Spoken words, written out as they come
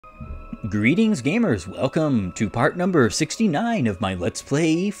Greetings gamers, welcome to part number 69 of my Let's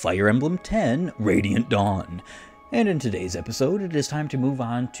Play Fire Emblem X Radiant Dawn. And in today's episode, it is time to move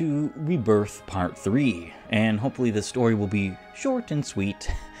on to Rebirth Part 3. And hopefully this story will be short and sweet,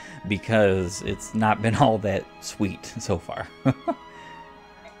 because it's not been all that sweet so far.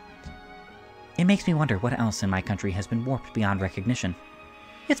 It makes me wonder what else in my country has been warped beyond recognition.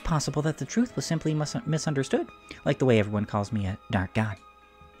 It's possible that the truth was simply misunderstood, like the way everyone calls me a dark god.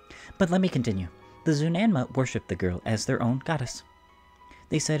 But let me continue. The Zunanma worshipped the girl as their own goddess.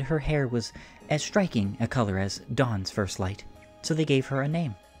 They said her hair was as striking a color as dawn's first light, so they gave her a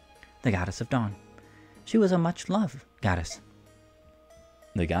name, the Goddess of Dawn. She was a much-loved goddess.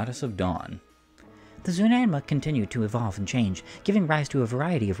 The Goddess of Dawn. The Zunanma continued to evolve and change, giving rise to a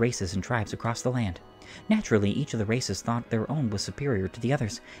variety of races and tribes across the land. Naturally, each of the races thought their own was superior to the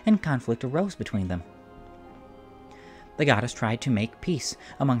others, and conflict arose between them. The goddess tried to make peace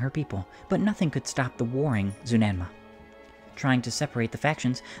among her people, but nothing could stop the warring Zunanma. Trying to separate the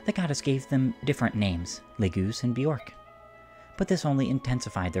factions, the goddess gave them different names, Legus and Bjork. But this only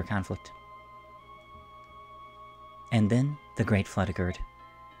intensified their conflict. And then the Great Flood occurred.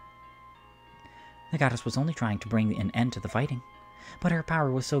 The goddess was only trying to bring an end to the fighting, but her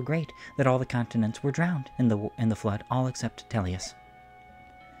power was so great that all the continents were drowned in the flood, all except Tellius.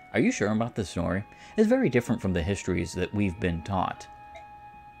 Are you sure about this story? It's very different from the histories that we've been taught.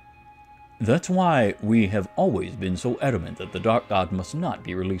 That's why we have always been so adamant that the Dark God must not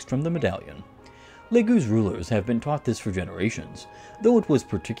be released from the medallion. Legu's rulers have been taught this for generations, though it was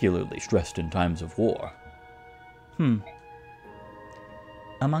particularly stressed in times of war.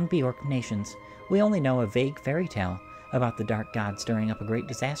 Among Bjork nations, we only know a vague fairy tale about the Dark God stirring up a great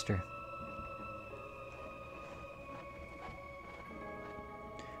disaster.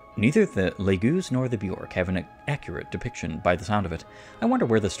 Neither the Legus nor the Bjork have an accurate depiction by the sound of it. I wonder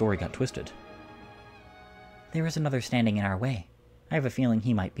where the story got twisted. There is another standing in our way. I have a feeling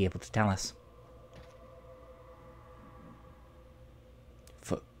he might be able to tell us.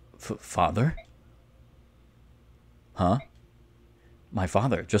 Father? Huh? My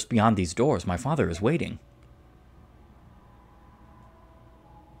father, just beyond these doors, my father is waiting.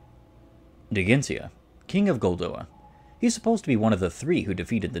 Digensia, King of Goldoa. He's supposed to be one of the three who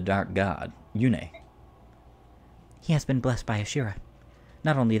defeated the Dark God, Yune. He has been blessed by Ashira.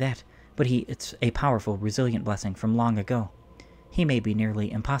 Not only that, but it's a powerful, resilient blessing from long ago. He may be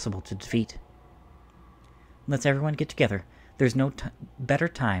nearly impossible to defeat. Let's everyone get together. There's no better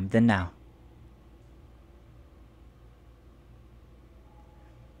time than now.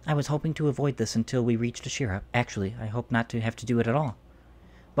 I was hoping to avoid this until we reached Ashira. Actually, I hope not to have to do it at all.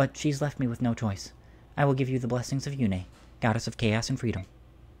 But she's left me with no choice. I will give you the blessings of Yune, goddess of chaos and freedom.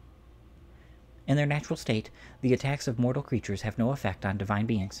 In their natural state, the attacks of mortal creatures have no effect on divine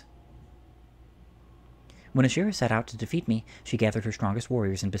beings. When Ashira set out to defeat me, she gathered her strongest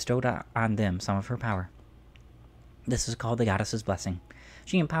warriors and bestowed on them some of her power. This is called the goddess's blessing.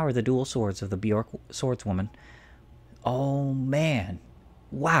 She empowered the dual swords of the Bjork swordswoman. Oh man,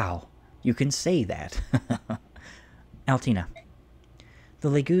 wow, you can say that. Altina. The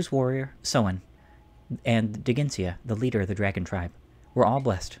Legus warrior, Soen, and Digensia, the leader of the dragon tribe, were all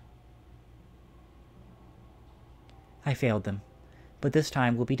blessed. I failed them, but this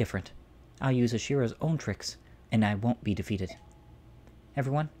time will be different. I'll use Ashira's own tricks, and I won't be defeated.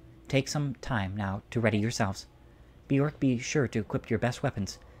 Everyone, take some time now to ready yourselves. Bjork, be sure to equip your best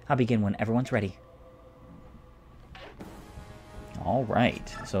weapons. I'll begin when everyone's ready.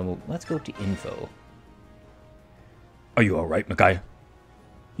 Alright, so let's go to info. Are you alright, Micaiah?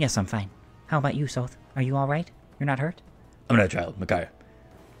 Yes, I'm fine. How about you, Soth? Are you alright? You're not hurt? I'm not a child, Micaiah.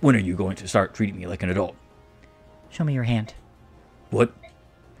 When are you going to start treating me like an adult? Show me your hand. What?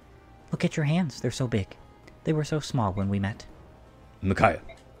 Look at your hands. They're so big. They were so small when we met. Micaiah.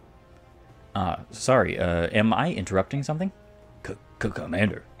 Sorry, am I interrupting something?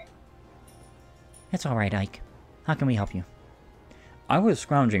 Commander. It's alright, Ike. How can we help you? I was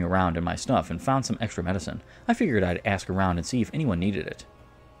scrounging around in my stuff and found some extra medicine. I figured I'd ask around and see if anyone needed it.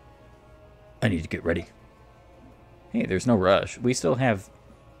 I need to get ready. Hey, there's no rush. We still have...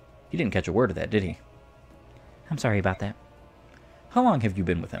 He didn't catch a word of that, did he? I'm sorry about that. How long have you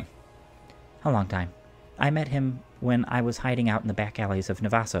been with him? A long time. I met him when I was hiding out in the back alleys of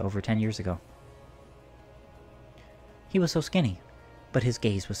Navasa over 10 years ago. He was so skinny, but his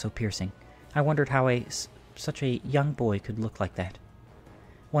gaze was so piercing. I wondered how such a young boy could look like that.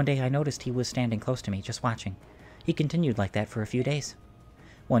 One day I noticed he was standing close to me, just watching. He continued like that for a few days.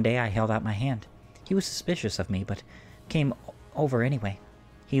 One day I held out my hand. He was suspicious of me, but came over anyway.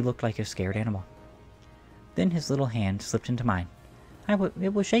 He looked like a scared animal. Then his little hand slipped into mine.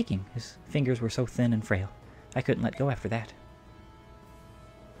 It was shaking. His fingers were so thin and frail. I couldn't let go after that.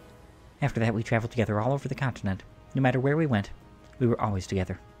 After that, we traveled together all over the continent. No matter where we went, we were always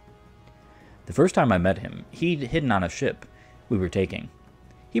together. The first time I met him, he'd hidden on a ship we were taking.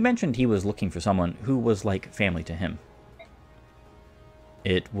 He mentioned he was looking for someone who was like family to him.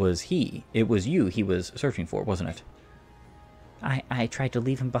 It was you he was searching for, wasn't it? I tried to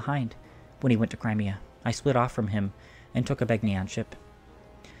leave him behind when he went to Crimea. I split off from him and took a Begnion ship.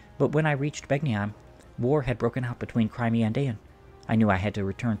 But when I reached Begnion, war had broken out between Crimea and Dayan. I knew I had to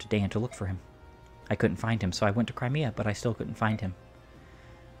return to Dayan to look for him. I couldn't find him, so I went to Crimea, but I still couldn't find him.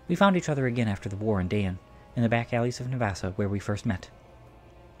 We found each other again after the war in Dayan, in the back alleys of Navassa, where we first met.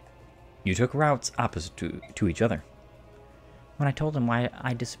 You took routes opposite to each other. When I told him why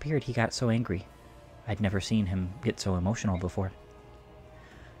I disappeared, he got so angry. I'd never seen him get so emotional before.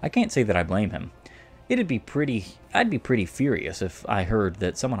 I can't say that I blame him. I'd be pretty furious if I heard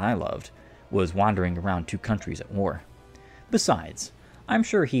that someone I loved was wandering around two countries at war. Besides, I'm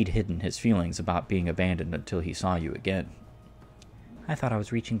sure he'd hidden his feelings about being abandoned until he saw you again. I thought I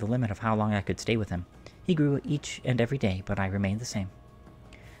was reaching the limit of how long I could stay with him. He grew each and every day, but I remained the same.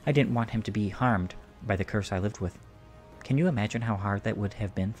 I didn't want him to be harmed by the curse I lived with. Can you imagine how hard that would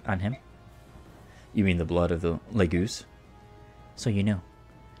have been on him? You mean the blood of the Legus? So you knew.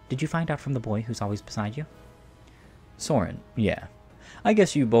 Did you find out from the boy who's always beside you? Soren, yeah. I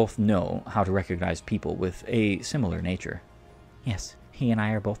guess you both know how to recognize people with a similar nature. Yes, he and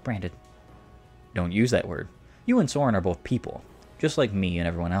I are both branded. Don't use that word. You and Soren are both people, just like me and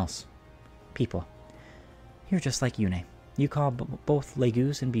everyone else. People. You're just like Yune. You call both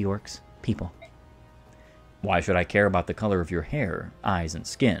Legus and Bjorks people. Why should I care about the color of your hair, eyes, and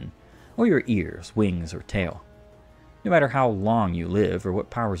skin, or your ears, wings, or tail? No matter how long you live or what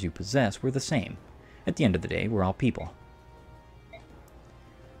powers you possess, we're the same. At the end of the day, we're all people.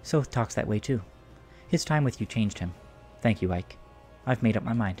 Soth talks that way too. His time with you changed him. Thank you, Ike. I've made up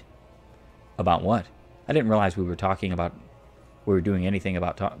my mind. About what? I didn't realize we were doing anything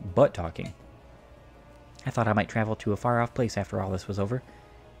about but talking. I thought I might travel to a far-off place after all this was over,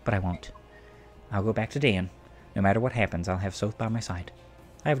 but I won't. I'll go back to Dayan. No matter what happens, I'll have Soth by my side.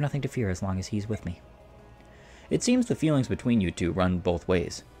 I have nothing to fear as long as he's with me. It seems the feelings between you two run both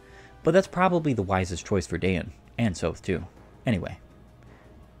ways, but that's probably the wisest choice for Dayan, and Soth too. Anyway.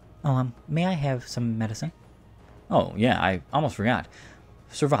 Oh, may I have some medicine? Oh, yeah, I almost forgot.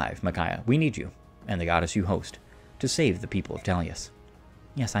 Survive, Micaiah. We need you, and the goddess you host, to save the people of Talius.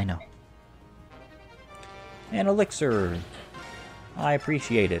 Yes, I know. An elixir. I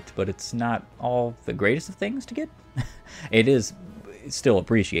appreciate it, but it's not all the greatest of things to get. It is still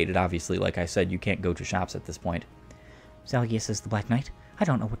appreciated, obviously. Like I said, you can't go to shops at this point. Zalgius is the Black Knight. I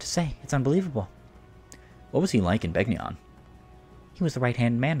don't know what to say. It's unbelievable. What was he like in Begnion? He was the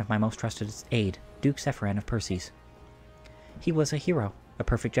right-hand man of my most trusted aide, Duke Sephiran of Perses. He was a hero, a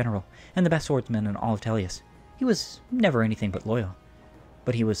perfect general, and the best swordsman in all of Talius. He was never anything but loyal.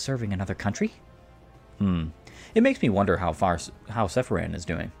 But he was serving another country? It makes me wonder how Sephiran is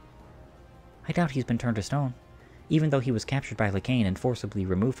doing. I doubt he's been turned to stone. Even though he was captured by Lycaon and forcibly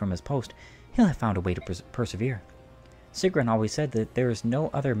removed from his post, he'll have found a way to persevere. Sigrun always said that there is no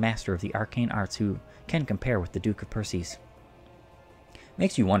other master of the arcane arts who can compare with the Duke of Perses.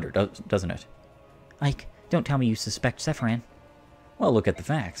 Makes you wonder, doesn't it? Ike, don't tell me you suspect Sephiran. Well, look at the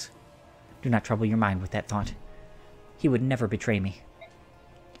facts. Do not trouble your mind with that thought. He would never betray me.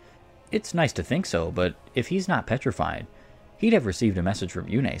 It's nice to think so, but if he's not petrified, he'd have received a message from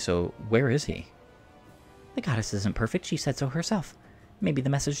Yune, so where is he? The goddess isn't perfect, she said so herself. Maybe the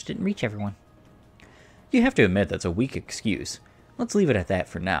message didn't reach everyone. You have to admit that's a weak excuse. Let's leave it at that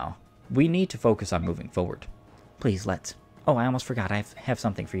for now. We need to focus on moving forward. Please, let's. Oh, I almost forgot. I have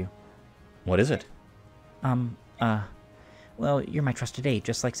something for you. What is it? Well, you're my trusted aide,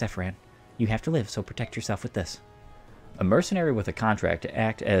 just like Sephiran. You have to live, so protect yourself with this. A mercenary with a contract to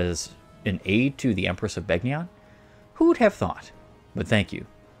act as an aide to the Empress of Begnion? Who would have thought? But thank you,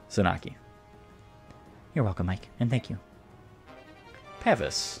 Sanaki. You're welcome, Mike, and thank you.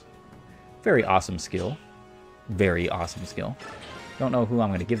 Pavis. Very awesome skill. Very awesome skill. Don't know who I'm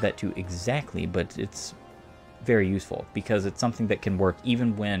going to give that to exactly, but it's very useful because it's something that can work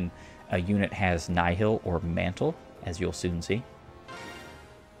even when a unit has Nihil or Mantle, as you'll soon see.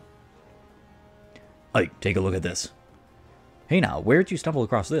 Ike, take a look at this. Hey now, where'd you stumble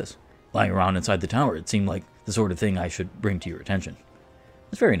across this? Lying around inside the tower, it seemed like the sort of thing I should bring to your attention.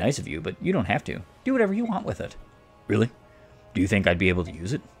 It's very nice of you, but you don't have to. Do whatever you want with it. Really? Do you think I'd be able to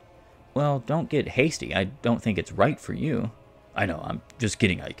use it? Well, don't get hasty. I don't think it's right for you. I know, I'm just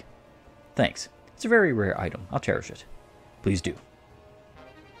kidding, Ike. Thanks. It's a very rare item. I'll cherish it. Please do.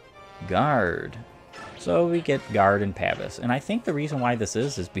 Guard. So we get Guard and Pavis. And I think the reason why this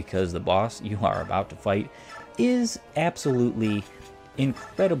is because the boss you are about to fight is absolutely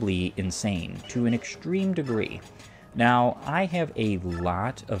incredibly insane to an extreme degree. Now, I have a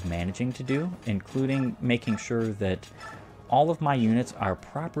lot of managing to do, including making sure that all of my units are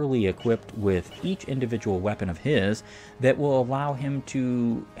properly equipped with each individual weapon of his that will allow him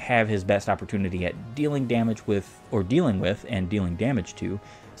to have his best opportunity at dealing damage with, or dealing with and dealing damage to,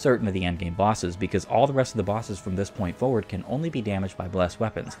 certain of the endgame bosses, because all the rest of the bosses from this point forward can only be damaged by blessed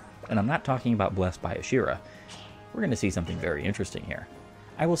weapons. And I'm not talking about blessed by Ashira. We're going to see something very interesting here.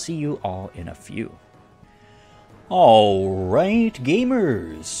 I will see you all in a few. Alright,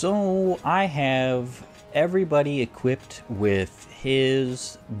 gamers, so I have everybody equipped with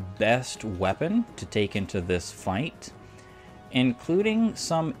his best weapon to take into this fight, including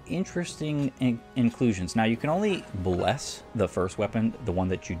some interesting inclusions. Now, you can only bless the first weapon, the one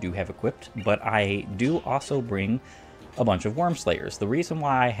that you do have equipped, but I do also bring a bunch of Worm Slayers. The reason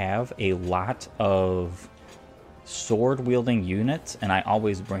why I have a lot of sword-wielding units, and I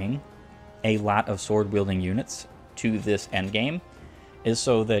always bring a lot of sword-wielding units to this endgame, is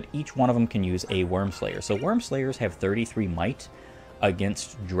so that each one of them can use a Worm Slayer. So Worm Slayers have 33 might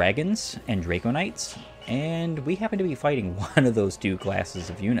against dragons and Draconites, and we happen to be fighting one of those two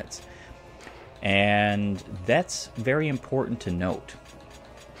classes of units. And that's very important to note.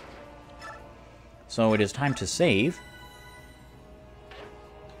 So it is time to save,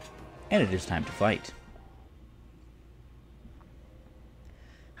 and it is time to fight.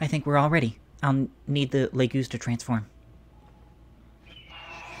 I think we're all ready. I'll need the Legus to transform.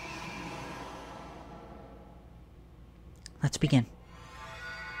 Let's begin.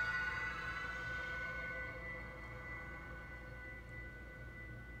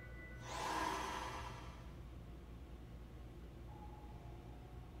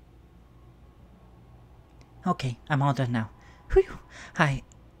 Okay, I'm all done now. Whew!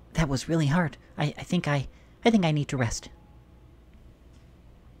 That was really hard. I think I need to rest.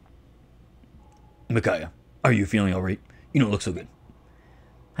 Micaiah, are you feeling alright? You don't look so good.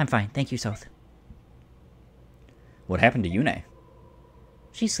 I'm fine, thank you, Soth. What happened to Yune?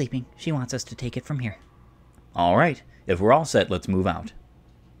 She's sleeping. She wants us to take it from here. Alright, if we're all set, let's move out.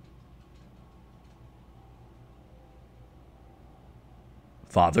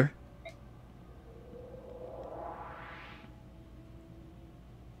 Father?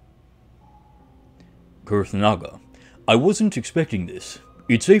 Kurthnaga, I wasn't expecting this.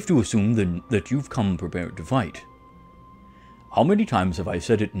 It's safe to assume then that you've come prepared to fight. How many times have I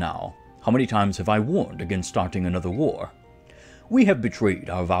said it now? How many times have I warned against starting another war? We have betrayed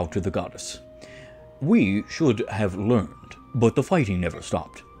our vow to the goddess. We should have learned, but the fighting never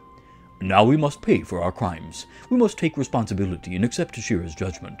stopped. Now we must pay for our crimes. We must take responsibility and accept Ashira's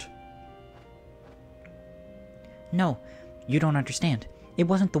judgment. No, you don't understand. It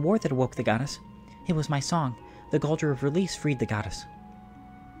wasn't the war that awoke the goddess. It was my song. The Guldur of Release freed the goddess.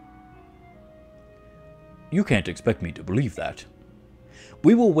 You can't expect me to believe that.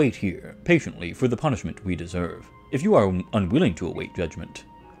 We will wait here, patiently, for the punishment we deserve, if you are unwilling to await judgment.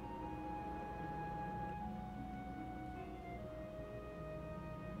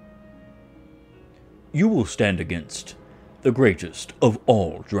 You will stand against the greatest of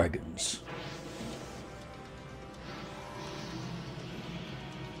all dragons.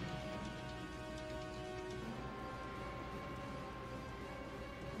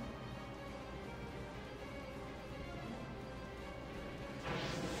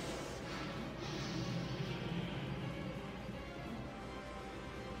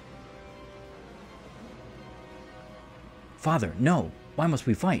 Father, no. Why must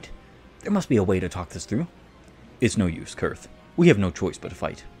we fight? There must be a way to talk this through. It's no use, Kurth. We have no choice but to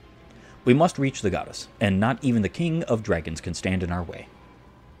fight. We must reach the goddess, and not even the king of dragons can stand in our way.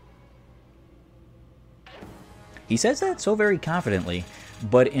 He says that so very confidently,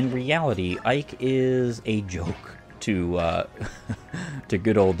 but in reality, Ike is a joke to to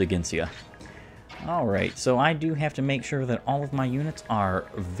good old Degensia. Alright, so I do have to make sure that all of my units are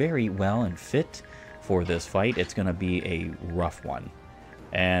very well and fit for this fight. It's going to be a rough one.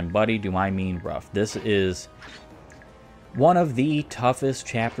 And buddy, do I mean rough. This is one of the toughest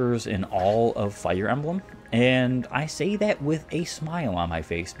chapters in all of Fire Emblem, and I say that with a smile on my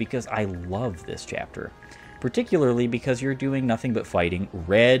face because I love this chapter. Particularly because you're doing nothing but fighting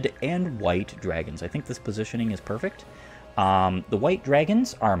red and white dragons. I think this positioning is perfect. The white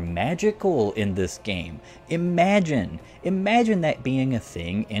dragons are magical in this game. Imagine that being a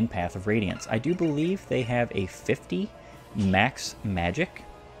thing in Path of Radiance. I do believe they have a 50 max magic,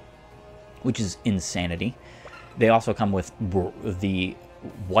 which is insanity. They also come with the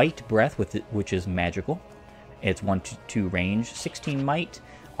White Breath, which is magical. It's 1-2 range, 16 might.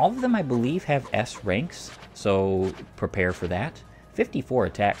 All of them, I believe, have S ranks, so prepare for that. 54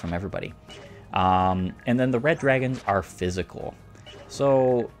 attack from everybody. And then the red dragons are physical.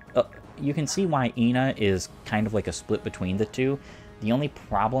 So you can see why Ina is kind of like a split between the two. The only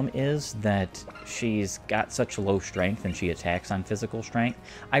problem is that she's got such low strength and she attacks on physical strength.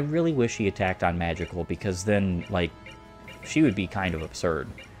 I really wish she attacked on magical, because then, like, she would be kind of absurd.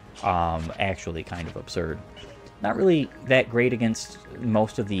 Actually kind of absurd. Not really that great against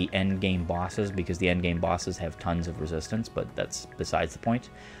most of the endgame bosses, because the endgame bosses have tons of resistance, but that's besides the point.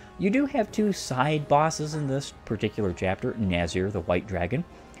 You do have 2 side bosses in this particular chapter. Nazir, the white dragon.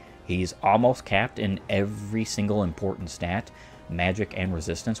 He's almost capped in every single important stat. Magic and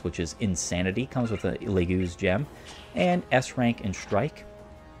resistance, which is insanity. Comes with a Legu's gem. And S rank and strike.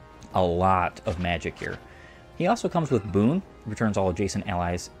 A lot of magic here. He also comes with Boon. Returns all adjacent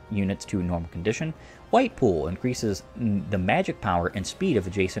allies units to normal condition. White Pool increases the magic power and speed of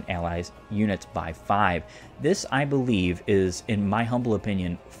adjacent allies units by 5. This, I believe, is, in my humble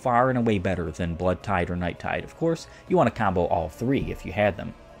opinion, far and away better than Blood Tide or Night Tide. Of course, you want to combo all 3 if you had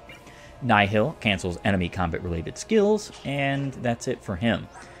them. Nihil cancels enemy combat-related skills, and that's it for him.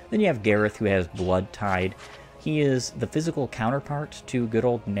 Then you have Gareth, who has Blood Tide. He is the physical counterpart to good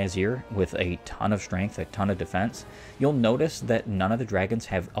old Nazir, with a ton of strength, a ton of defense. You'll notice that none of the dragons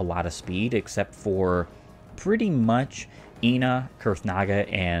have a lot of speed, except for pretty much Ina, Kurthnaga,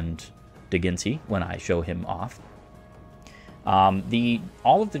 and Daginsi when I show him off.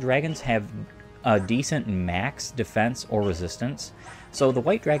 All of the dragons have a decent max defense or resistance. So the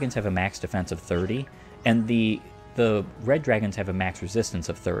white dragons have a max defense of 30, and the red dragons have a max resistance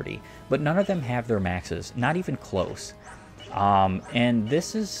of 30, but none of them have their maxes, not even close. And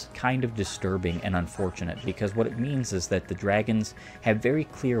this is kind of disturbing and unfortunate, because what it means is that the dragons have very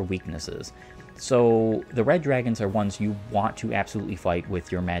clear weaknesses. So the red dragons are ones you want to absolutely fight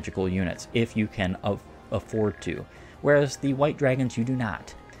with your magical units, if you can afford to, whereas the white dragons you do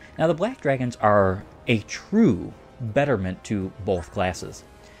not. Now the black dragons are a true betterment to both classes.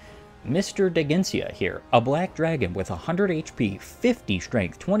 Mr. Daginsia here, a black dragon with 100 HP, 50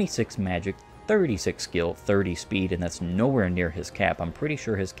 strength, 26 magic, 36 skill, 30 speed, and that's nowhere near his cap. I'm pretty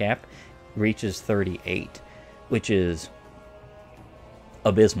sure his cap reaches 38, which is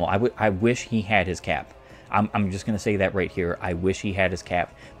abysmal. I wish he had his cap. I'm just going to say that right here. I wish he had his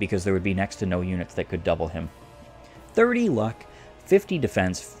cap, because there would be next to no units that could double him. 30 luck, 50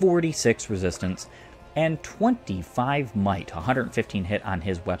 defense, 46 resistance, and 25 might, 115 hit on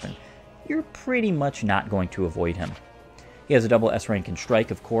his weapon. You're pretty much not going to avoid him. He has a double S rank in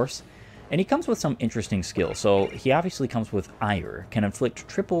strike, of course, and he comes with some interesting skills. So he obviously comes with Ire, can inflict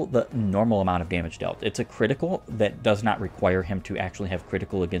triple the normal amount of damage dealt. It's a critical that does not require him to actually have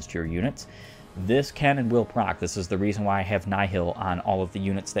critical against your units. This can and will proc. This is the reason why I have Nihil on all of the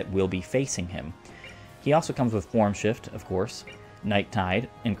units that will be facing him. He also comes with Form Shift, of course. Night Tide,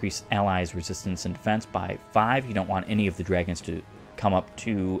 increase allies' resistance and defense by 5. You don't want any of the dragons to come up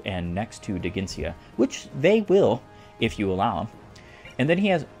to and next to Daginsia, which they will if you allow them. And then he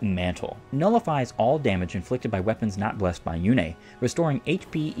has Mantle. Nullifies all damage inflicted by weapons not blessed by Yune, restoring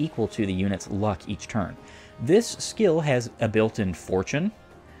HP equal to the unit's luck each turn. This skill has a built-in Fortune,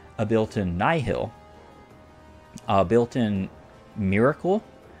 a built-in Nihil, a built-in Miracle,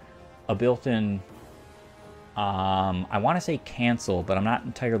 a built-in I want to say Cancel, but I'm not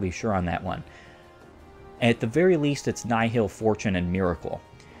entirely sure on that one. At the very least, it's Nihil, Fortune, and Miracle.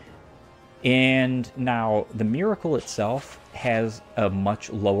 And now, the Miracle itself has a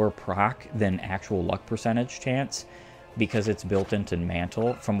much lower proc than actual luck percentage chance, because it's built into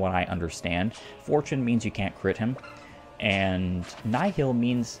Mantle, from what I understand. Fortune means you can't crit him, and Nihil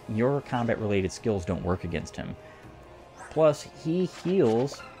means your combat-related skills don't work against him. Plus, he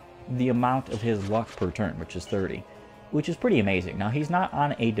heals the amount of his luck per turn, which is 30, which is pretty amazing. Now, he's not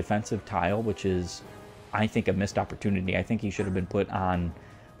on a defensive tile, which is, I think, a missed opportunity. I think he should have been put on,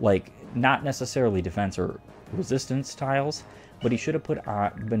 like, not necessarily defense or resistance tiles, but he should have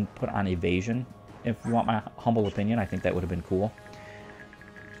been put on evasion. If you want my humble opinion, I think that would have been cool.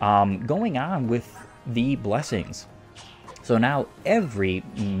 Going on with the blessings. So now every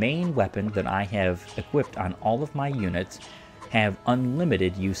main weapon that I have equipped on all of my units have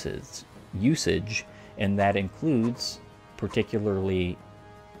unlimited usage, and that includes particularly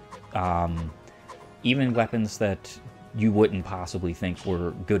even weapons that you wouldn't possibly think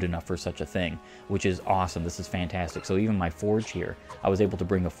were good enough for such a thing, which is awesome. This is fantastic. So even my forge here, I was able to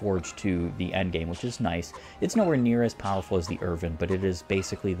bring a forge to the end game, which is nice. It's nowhere near as powerful as the Irvin, but it is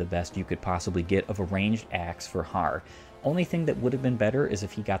basically the best you could possibly get of a ranged axe for Har. Only thing that would have been better is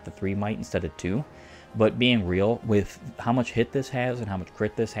if he got the 3 might instead of 2. But being real, with how much hit this has and how much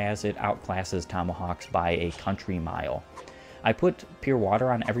crit this has, it outclasses Tomahawks by a country mile. I put Pure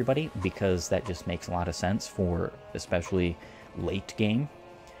Water on everybody because that just makes a lot of sense for especially late game.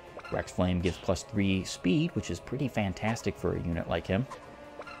 Rex Flame gives +3 speed, which is pretty fantastic for a unit like him.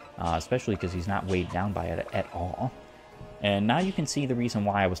 Especially because he's not weighed down by it at all. And now you can see the reason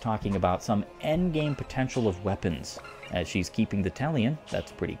why I was talking about some endgame potential of weapons. As she's keeping the Tellian,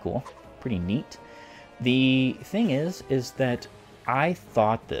 that's pretty cool. Pretty neat. The thing is that I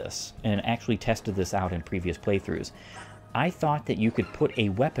thought this, and actually tested this out in previous playthroughs, I thought that you could put a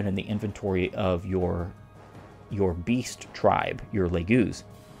weapon in the inventory of your beast tribe, your Legus,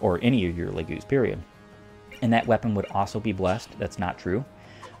 or any of your Legus, period. And that weapon would also be blessed. That's not true.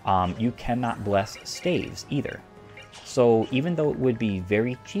 You cannot bless staves either. So even though it would be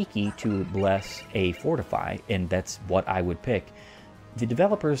very cheeky to bless a Fortify, and that's what I would pick, the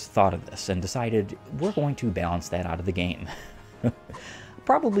developers thought of this and decided we're going to balance that out of the game.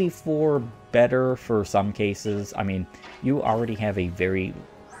 Probably for better for some cases. I mean, you already have a very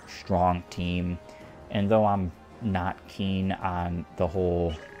strong team, and though I'm not keen on the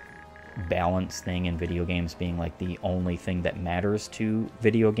whole balance thing in video games being like the only thing that matters to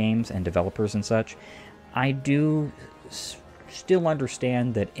video games and developers and such, I do still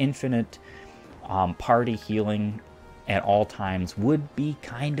understand that infinite party healing at all times would be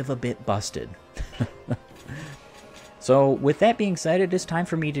kind of a bit busted. So with that being said, it is time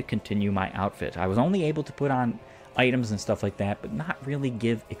for me to continue my outfit. I was only able to put on items and stuff like that, but not really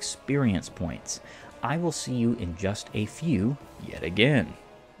give experience points. I will see you in just a few yet again.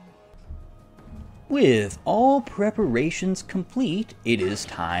 With all preparations complete, it is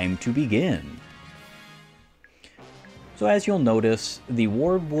time to begin. So as you'll notice, the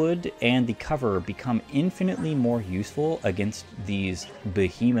Wardwood and the cover become infinitely more useful against these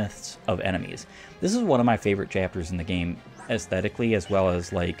behemoths of enemies. This is one of my favorite chapters in the game, aesthetically, as well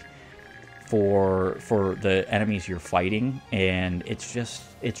as like for the enemies you're fighting, and it's just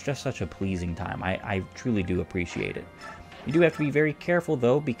such a pleasing time. I truly do appreciate it. You do have to be very careful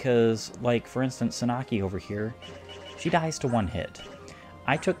though, because like for instance Sanaki over here, she dies to 1 hit.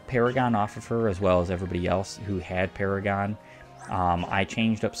 I took Paragon off of her as well as everybody else who had Paragon. I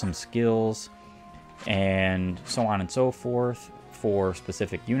changed up some skills and so on and so forth for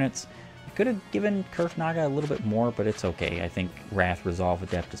specific units. I could have given Kurth Naga a little bit more, but it's okay. I think Wrath, Resolve,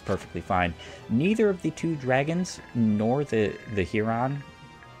 Adept is perfectly fine. Neither of the 2 dragons nor the Huron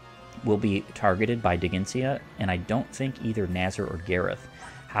will be targeted by Diginsia, and I don't think either Nazar or Gareth.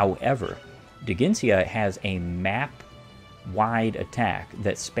 However, Diginsia has a map-wide attack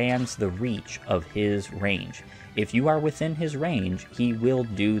that spans the reach of his range. If you are within his range, he will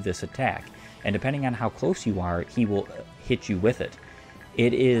do this attack, and depending on how close you are, he will hit you with it.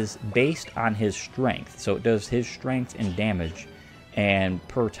 It is based on his strength, so it does his strength and damage and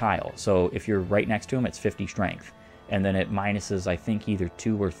per tile. So if you're right next to him, it's 50 strength. And then it minuses, I think, either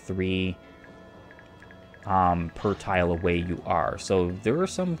 2 or 3 per tile away you are. So there are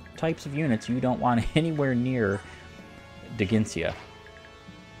some types of units you don't want anywhere near Diginsia.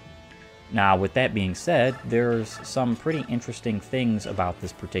 Now, with that being said, there's some pretty interesting things about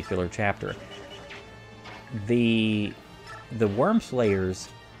this particular chapter. The Wormslayers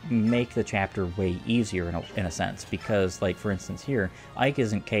make the chapter way easier in a sense, because like for instance here, Ike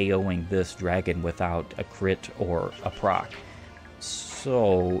isn't KOing this dragon without a crit or a proc,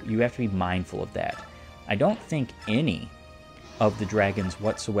 so you have to be mindful of that. I don't think any of the dragons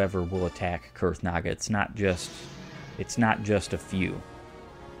whatsoever will attack Kurth Naga. It's not just a few,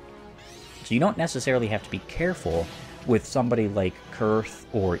 so you don't necessarily have to be careful with somebody like Kurth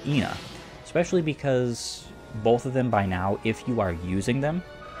or Ina, especially because both of them by now, if you are using them,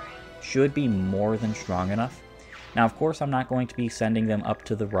 should be more than strong enough. Now, of course, I'm not going to be sending them up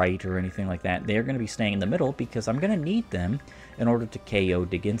to the right or anything like that. They're going to be staying in the middle because I'm going to need them in order to KO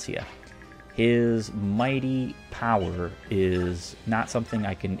Diginsia. His mighty power is not something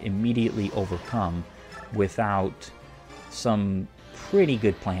I can immediately overcome without some pretty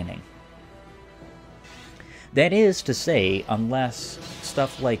good planning. That is to say, unless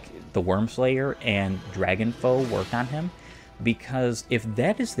stuff like the Wormslayer and Dragonfoe work on him, because if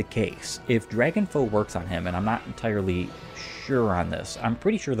that is the case, if Dragonfoe works on him, and I'm not entirely sure on this, I'm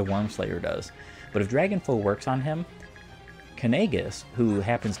pretty sure the Wormslayer does, but if Dragonfoe works on him, Kanagus, who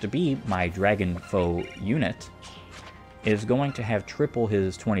happens to be my Dragonfoe unit, is going to have triple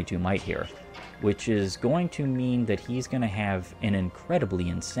his 22 might here, which is going to mean that he's going to have an incredibly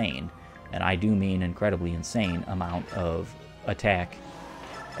insane, and I do mean incredibly insane, amount of attack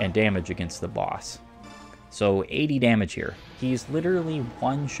and damage against the boss. So 80 damage here. He's literally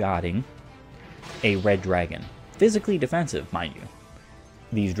one-shotting a red dragon. Physically defensive, mind you.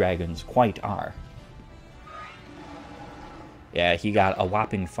 These dragons quite are. Yeah, he got a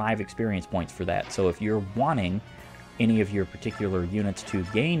whopping 5 experience points for that. So if you're wanting any of your particular units to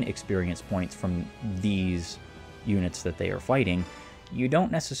gain experience points from these units that they are fighting, you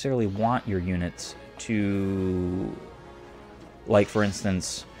don't necessarily want your units to, like for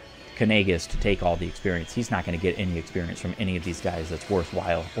instance, Kanagas to take all the experience. He's not going to get any experience from any of these guys that's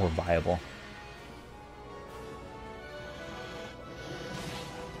worthwhile or viable.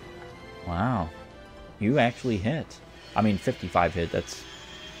 Wow, you actually hit. I mean, 55 hit, that's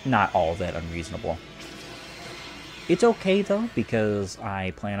not all that unreasonable. It's okay, though, because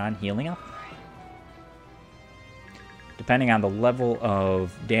I plan on healing up. Depending on the level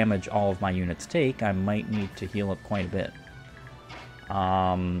of damage all of my units take, I might need to heal up quite a bit.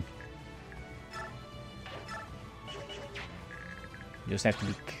 Just have to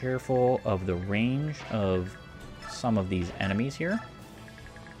be careful of the range of some of these enemies here.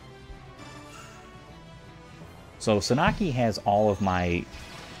 So Sanaki has all of my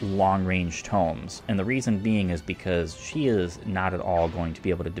long-range tomes, and the reason being is because she is not at all going to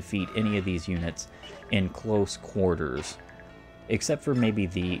be able to defeat any of these units in close quarters, except for maybe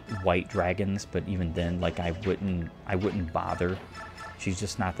the white dragons, but even then, like, I wouldn't bother. She's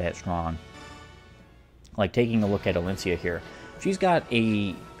just not that strong. Like, taking a look at Alencia here, she's got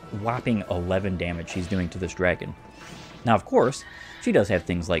a whopping 11 damage she's doing to this dragon. Now, of course, she does have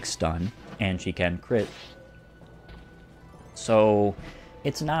things like stun, and she can crit. So,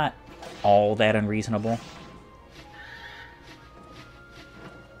 it's not all that unreasonable.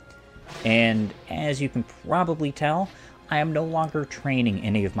 And as you can probably tell, I am no longer training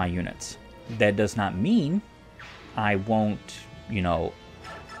any of my units. That does not mean I won't, you know,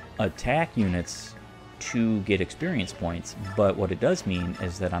 attack units to get experience points, but what it does mean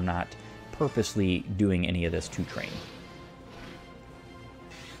is that I'm not purposely doing any of this to train.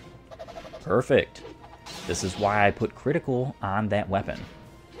 Perfect. This is why I put critical on that weapon.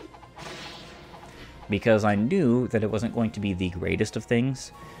 Because I knew that it wasn't going to be the greatest of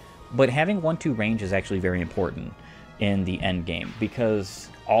things, but having 1-2 range is actually very important in the end game, because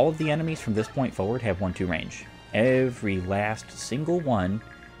all of the enemies from this point forward have 1-2 range. Every last single one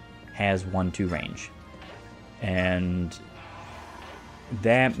has 1-2 range. And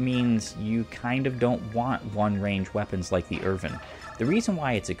that means you kind of don't want one-range weapons like the Irvin. The reason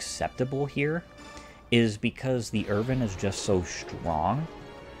why it's acceptable here is because the Irvin is just so strong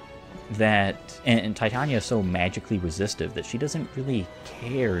that, and Titania is so magically resistive that she doesn't really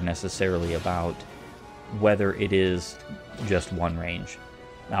care necessarily about whether it is just one range.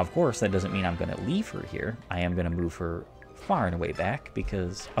 Now, of course, that doesn't mean I'm going to leave her here. I am going to move her far and away back,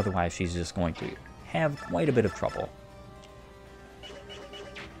 because otherwise she's just going to have quite a bit of trouble.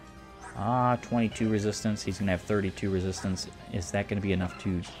 22 resistance. He's going to have 32 resistance. Is that going to be enough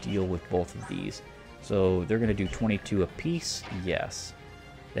to deal with both of these? So they're going to do 22 apiece. Yes.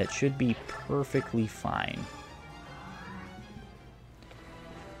 That should be perfectly fine.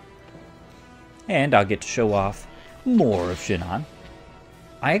 And I'll get to show off more of Shinon.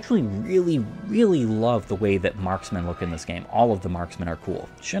 I actually really love the way that marksmen look in this game. All of the marksmen are cool.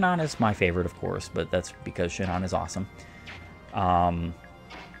 Shinon is my favorite, of course, but that's because Shinon is awesome.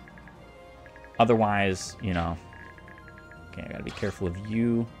 Otherwise, you know... Okay, I gotta be careful of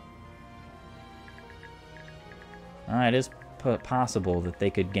you. It is possible that they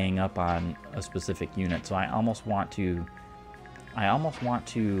could gang up on a specific unit, so I almost want to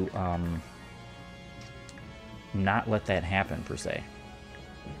not let that happen, per se.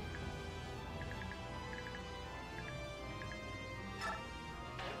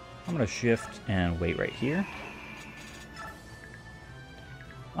 I'm going to shift and wait right here.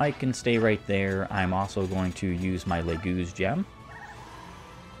 I can stay right there. I'm also going to use my Legu's gem.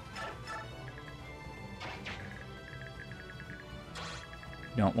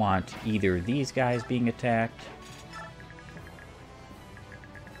 Don't want either of these guys being attacked.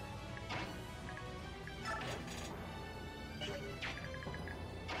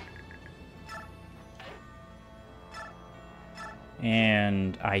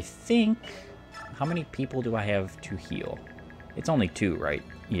 And I think... How many people do I have to heal? It's only 2, right?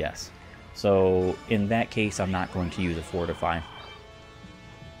 Yes. So, in that case, I'm not going to use a Fortify.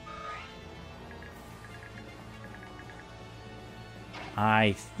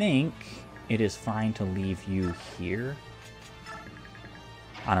 I think it is fine to leave you here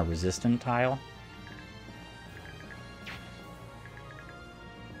on a resistant tile.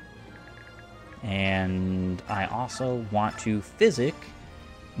 And I also want to physic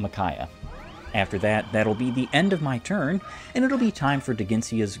Micaiah. After that, that'll be the end of my turn, and it'll be time for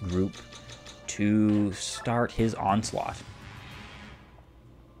Daginsia's group to start his onslaught.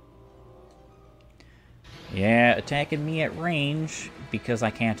 Yeah, attacking me at range because I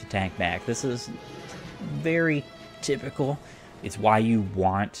can't attack back. This is very typical. It's why you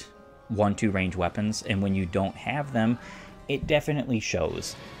want 1-2 range weapons, and when you don't have them, it definitely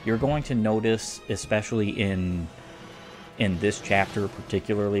shows. You're going to notice, especially in this chapter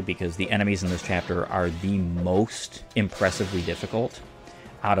particularly, because the enemies in this chapter are the most impressively difficult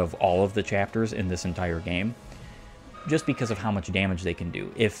out of all of the chapters in this entire game, just because of how much damage they can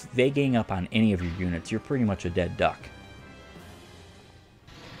do. If they gang up on any of your units, you're pretty much a dead duck.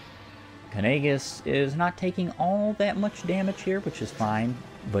 Kanagas is not taking all that much damage here, which is fine,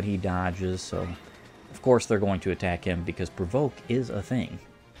 but he dodges, so of course they're going to attack him because provoke is a thing.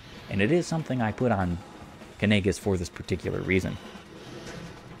 And it is something I put on Kanagas for this particular reason.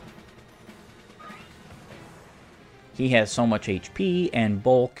 He has so much HP and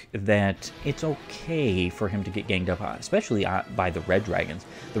bulk that it's okay for him to get ganged up on, especially by the red dragons.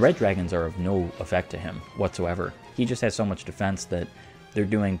 The red dragons are of no effect to him whatsoever. He just has so much defense that they're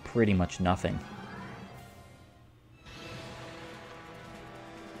doing pretty much nothing.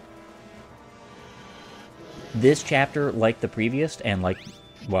 This chapter, like the previous, and like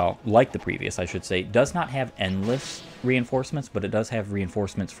the previous, I should say, does not have endless reinforcements, but it does have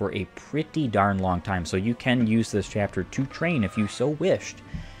reinforcements for a pretty darn long time. So you can use this chapter to train if you so wished,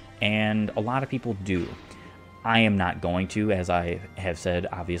 and a lot of people do. I am not going to, as I have said,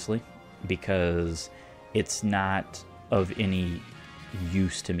 obviously, because it's not of any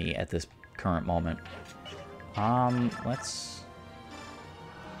use to me at this current moment.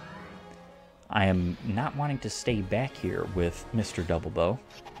 I am not wanting to stay back here with Mr. Doublebow.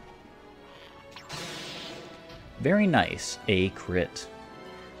 Very nice, a crit.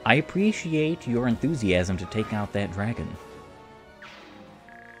 I appreciate your enthusiasm to take out that dragon.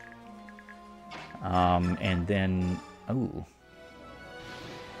 And then, ooh.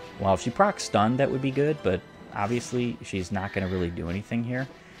 Well, if she procs stun, that would be good, but obviously she's not going to really do anything here.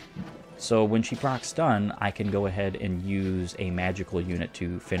 So when she procs stun, I can go ahead and use a magical unit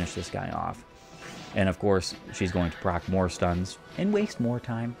to finish this guy off. And of course, she's going to proc more stuns and waste more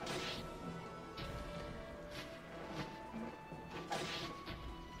time.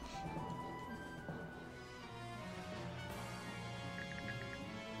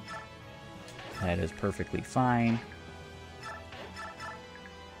 That is perfectly fine.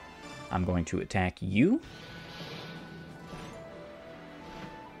 I'm going to attack you.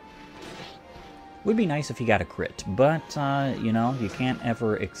 Would be nice if he got a crit, but, you know, you can't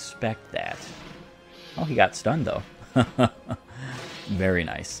ever expect that. Oh, he got stunned, though. Very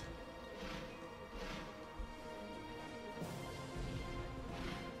nice.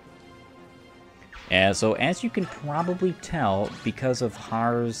 And so, as you can probably tell, because of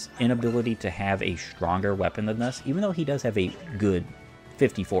Har's inability to have a stronger weapon than this, even though he does have a good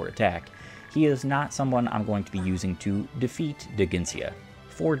 54 attack, he is not someone I'm going to be using to defeat Daginsia.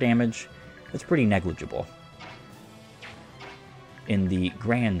 4 damage, that's pretty negligible in the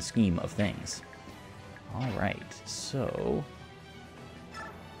grand scheme of things. Alright, so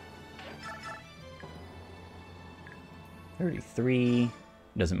 33,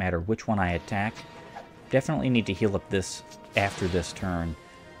 doesn't matter which one I attack. Definitely need to heal up this after this turn.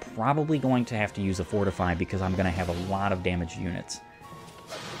 Probably going to have to use a Fortify because I'm going to have a lot of damaged units.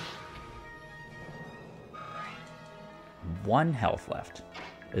 1 health left.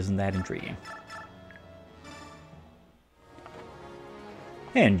 Isn't that intriguing?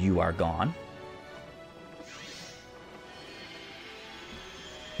 And you are gone.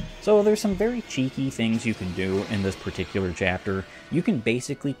 So there's some very cheeky things you can do in this particular chapter. You can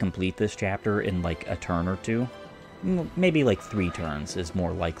basically complete this chapter in like a turn or two. Maybe like 3 turns is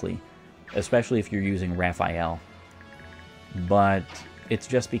more likely, especially if you're using Raphael. But it's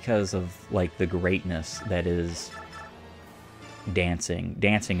just because of like the greatness that is dancing.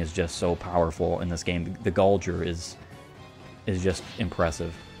 Dancing is just so powerful in this game. The Gulger is just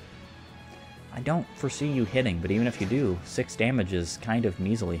impressive. I don't foresee you hitting, but even if you do, 6 damage is kind of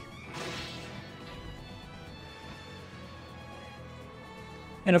measly.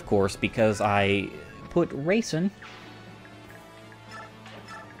 And of course, because I put Racin,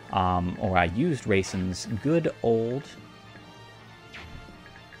 or I used Racin's good old...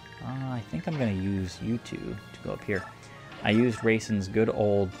 I think I'm going to use you two to go up here. I used Racin's good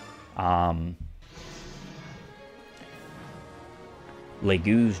old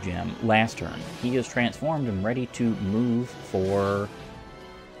Legue's gem last turn. He is transformed and ready to move for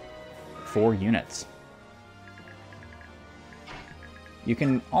 4 units. you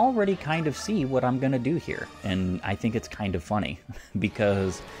can already kind of see what I'm going to do here. And I think it's kind of funny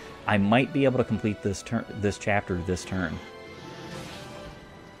because I might be able to complete this chapter this turn.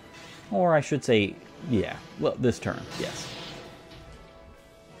 Or I should say, yeah, well, this turn, yes.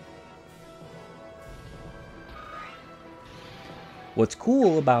 What's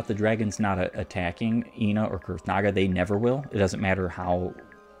cool about the dragons not attacking Ina or Kurthnaga, they never will. It doesn't matter how...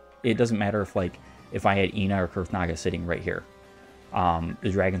 It doesn't matter if, like, if I had Ina or Kurthnaga sitting right here. The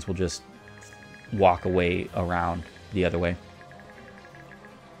dragons will just walk away around the other way.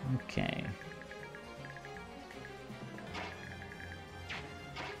 Okay.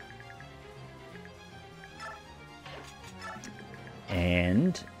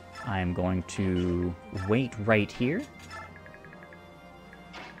 And I'm going to wait right here.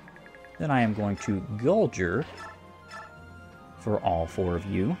 Then I am going to Gulger for all 4 of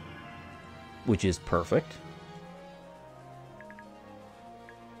you, which is perfect.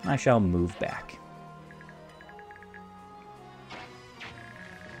 I shall move back.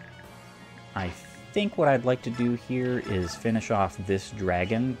 I think what I'd like to do here is finish off this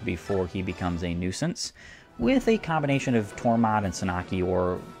dragon before he becomes a nuisance with a combination of Tormod and Sanaki,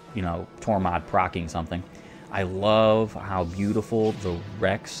 or, you know, Tormod proccing something. I love how beautiful the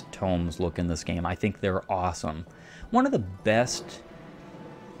Rex tomes look in this game. I think they're awesome. One of the best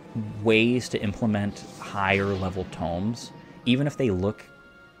ways to implement higher level tomes, even if they look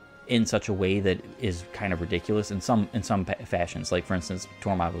in such a way that is kind of ridiculous in some fashions. Like, for instance,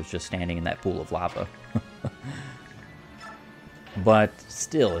 Tormod was just standing in that pool of lava. But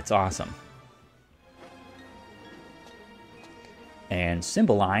still, it's awesome. And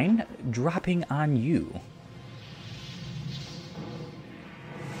Cymbeline dropping on you.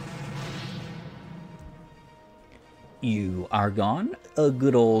 You are gone. A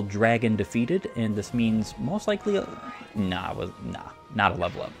good old dragon defeated, and this means most likely not a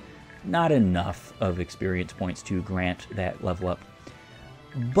level up. Not enough of experience points to grant that level up.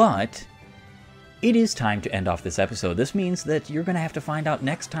 But it is time to end off this episode. This means that you're going to have to find out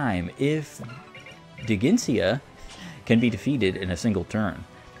next time if Diginsia can be defeated in a single turn,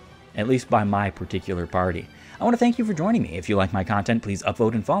 at least by my particular party. I want to thank you for joining me. If you like my content, please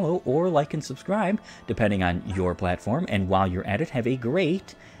upvote and follow, or like and subscribe, depending on your platform. And while you're at it, have a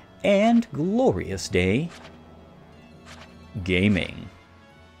great and glorious day gaming.